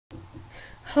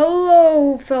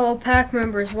Hello, fellow pack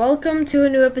members. Welcome to a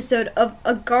new episode of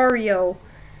Agario.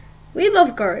 We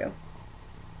love Agario.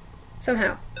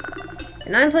 Somehow.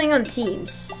 And I'm playing on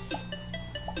teams.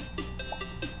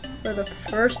 For the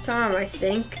first time, I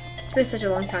think. It's been such a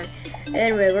long time.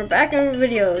 Anyway, we're back on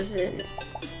videos. And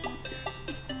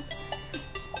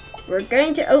we're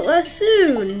getting to Outlast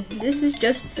soon. This is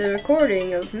just a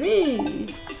recording of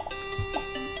me.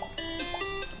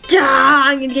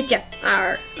 I'm gonna get ya.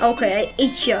 Arr. Okay, I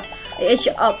ate ya. I ate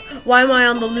ya up. Why am I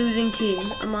on the losing team?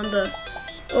 I'm on the...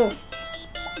 Oh.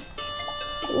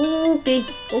 Okay,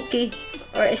 okay.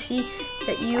 Alright, I see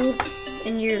that you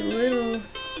and your little...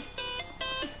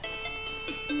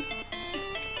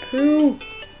 Who?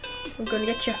 I'm gonna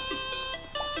get ya.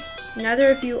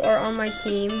 Neither of you are on my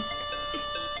team.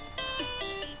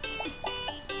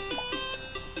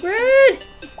 Red!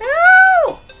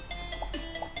 Help!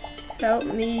 Help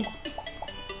me.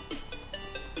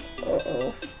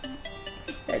 Uh-oh.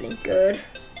 That ain't good.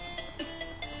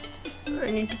 I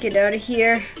need to get out of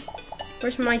here.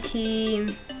 Where's my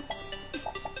team?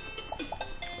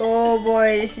 Oh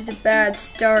boy, this is a bad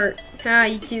start.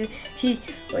 You two.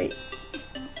 Wait.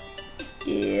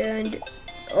 And...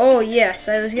 Oh yes,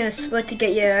 I was gonna split to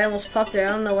get you. I almost popped there.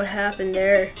 I don't know what happened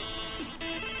there.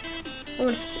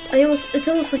 It's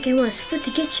almost like I want to split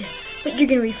to get you. But you're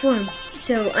gonna reform.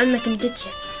 So I'm not gonna get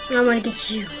you. I wanna get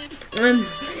you.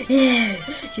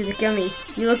 You look yummy.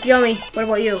 You look yummy. What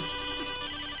about you?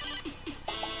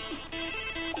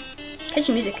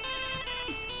 Catchy music.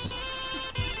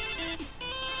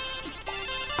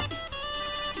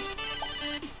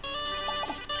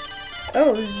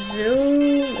 Oh,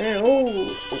 zoom and oh,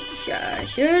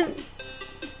 shashin.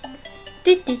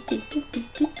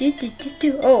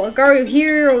 Oh, Agario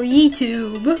Hero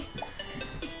YouTube.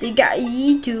 They got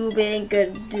YouTube ain't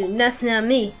good. Nothing on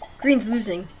me. Green's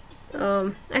losing.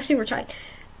 Actually we're tied.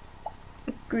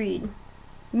 Green.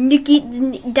 Nikki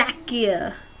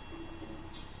Dakia.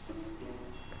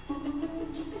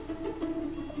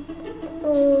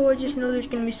 Oh, I just know there's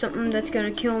gonna be something that's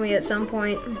gonna kill me at some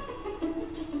point.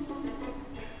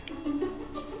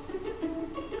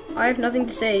 I have nothing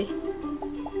to say.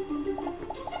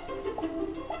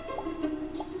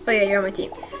 Oh yeah, you're on my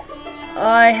team.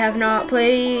 I have not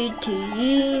played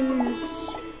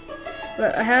teams,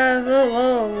 but I have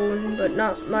alone, but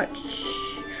not much.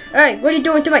 Hey, what are you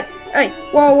doing to my? Hey,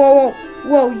 whoa, whoa, whoa,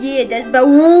 whoa, yeah, that's about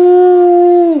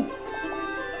woo.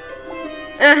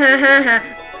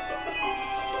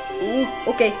 Ooh,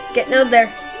 okay, getting out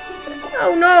there.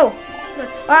 Oh no!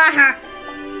 Aha!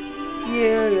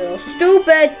 Yeah, you're so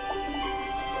stupid.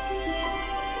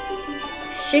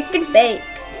 Shake and bake.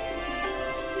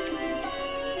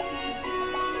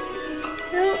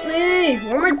 Help me!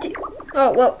 Where am I?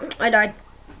 Oh well, I died.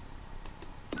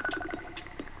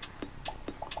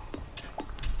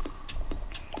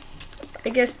 I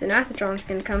guess the Nathatron's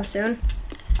gonna come soon.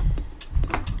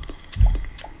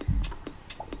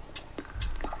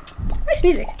 Nice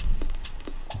music.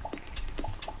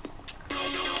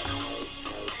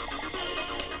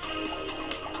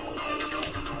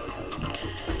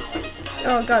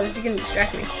 Oh god, this is gonna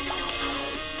distract me.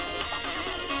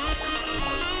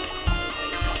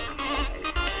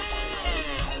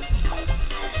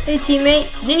 Hey teammate,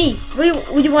 Ninny,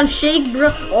 what you want to shake,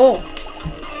 bro? Oh.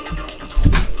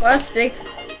 Well, that's big.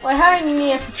 What happened to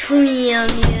me at the tree, man?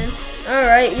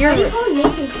 Alright, you're... How do you call it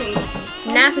Nathan Train?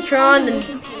 Nathatron,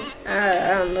 I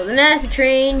don't know, the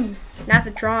Nathatrain,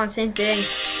 Nathatron, same thing.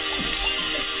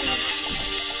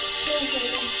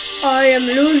 I am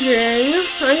losing.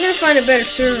 I'm gonna find a better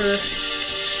server.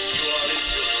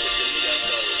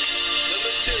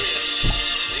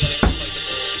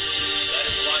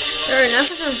 Alright,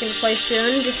 Nathatron's gonna play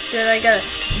soon, just that I gotta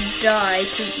die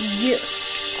to you.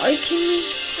 Are you kidding me?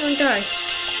 I wanna die.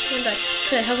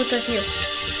 Okay, how about that here?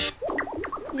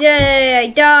 Yay, I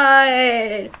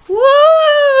died!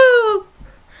 Woo!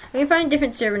 I'm gonna find a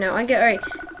different server now. Alright.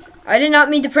 I did not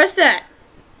mean to press that!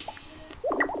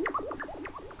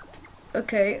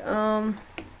 Okay, how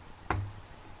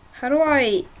do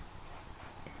I...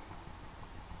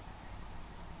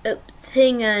 Oops,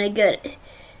 hang on, I got it.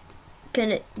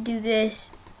 Gonna do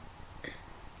this.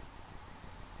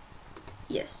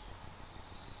 Yes.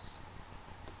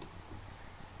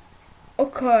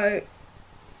 Okay.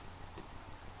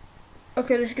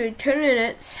 Okay, let's go 10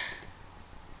 minutes.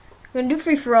 I'm gonna do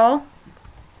free for all.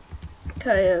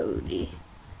 Coyote.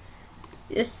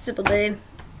 Just simple name.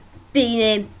 Big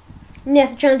name.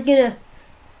 Nathatron's gonna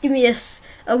give me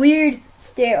a weird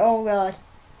stare. Oh god.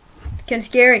 Kinda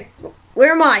scary.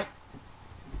 Where am I?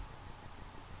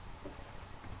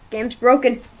 Game's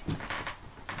broken.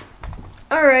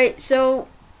 Alright, so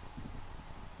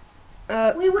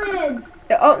We win.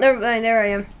 Oh, never mind. There I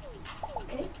am.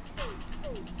 Okay.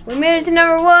 We made it to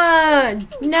number 1.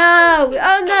 No.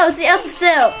 Oh no, it's the alpha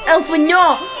cell. Alpha,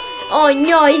 no. Oh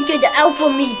no, he's gonna alpha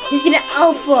me. He's gonna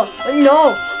alpha. Oh,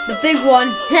 no, the big one.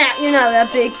 Ha, you're not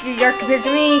that big. You're compared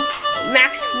to me.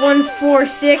 Max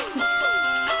 146.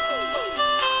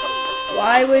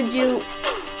 Why would you?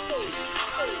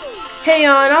 Hey,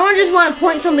 I just want to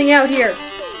point something out here.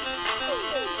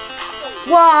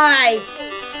 Why?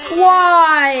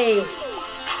 Why?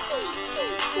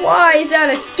 Why is that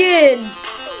a skin?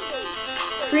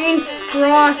 Green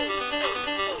frost.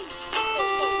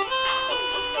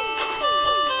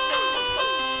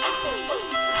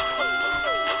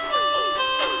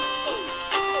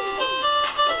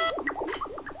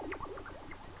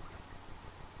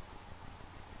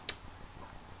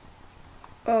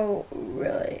 Oh,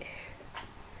 really?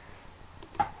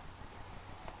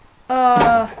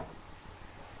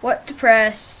 What to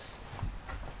press?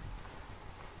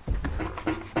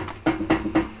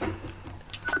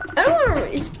 I don't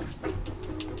want to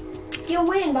You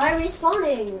win by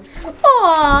respawning.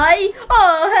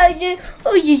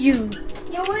 You.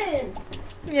 You win.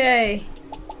 Yay.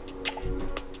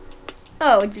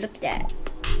 Oh, would you look at that?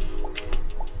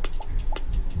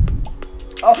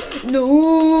 Oh,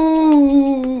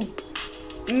 no.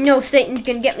 No, Satan's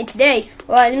gonna get me today.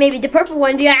 Well, maybe the purple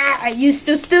one. Yeah, you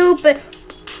so stupid.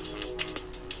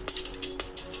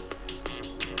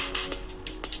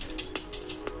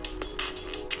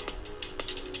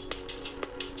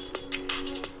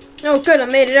 Oh, good, I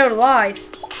made it out alive.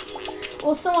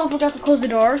 Well, someone forgot to close the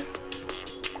door.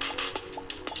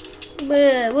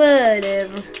 But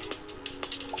whatever.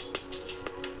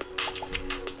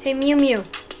 Hey, Mew Mew.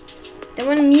 I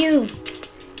want to Mew.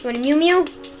 You want to Mew Mew?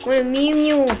 I want to Mew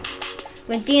Mew. I'm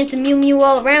going to dance and Mew Mew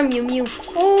all around Mew Mew.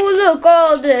 Oh, look,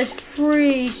 all this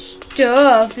free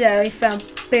stuff that we found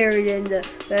buried in the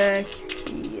bag.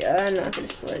 Yeah, I'm not going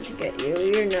to split it to get you.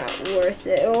 You're not worth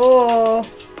it. Oh,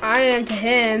 I am to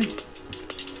him.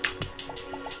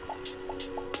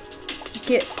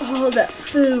 Get all that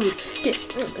food.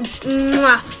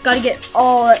 Gotta get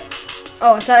all it.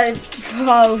 Oh, I thought it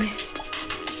froze.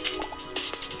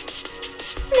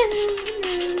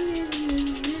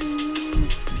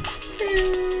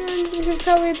 This is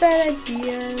probably a bad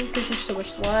idea because there's so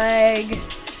much lag.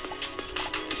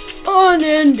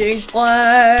 Unending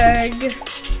lag.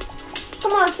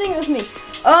 Come on, sing with me.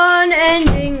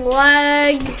 Unending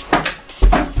lag.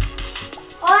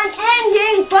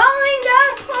 Unending falling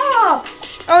down crops.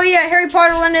 Oh yeah, Harry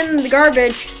Potter went in the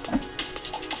garbage.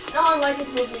 No, I like his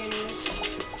movie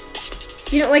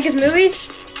anyways. You don't like his movies?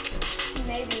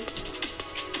 Maybe.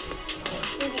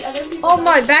 Maybe other people. Oh,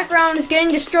 my background is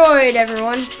getting destroyed,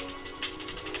 everyone.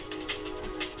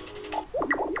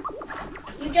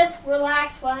 You just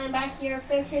relax while I'm back here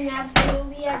fixing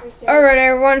absolutely everything. Alright,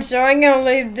 everyone, so I'm gonna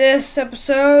leave this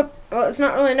episode. Well, it's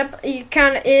not really an episode, it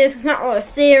kind of is. It's not really a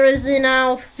series, you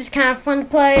know. It's just kind of fun to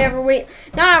play every week.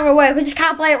 Not every week, we just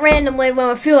kind of play it randomly when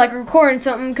we feel like recording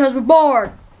something because we're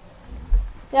bored.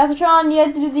 Tron, you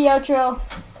have to do the outro.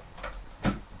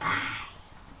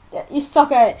 Yeah, you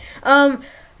suck at it.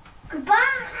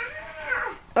 Goodbye.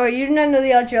 Oh, you did not know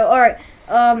the outro. Alright,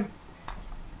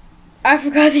 I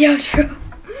forgot the outro.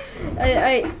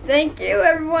 I thank you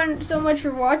everyone so much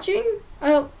for watching.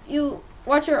 I hope you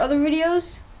watch our other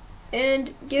videos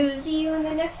and give. See you in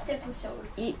the next episode.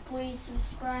 Please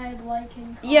subscribe, like,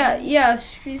 and comment. Yeah.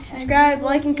 Subscribe,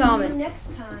 like, and comment. See you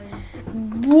next time.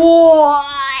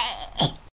 Boy.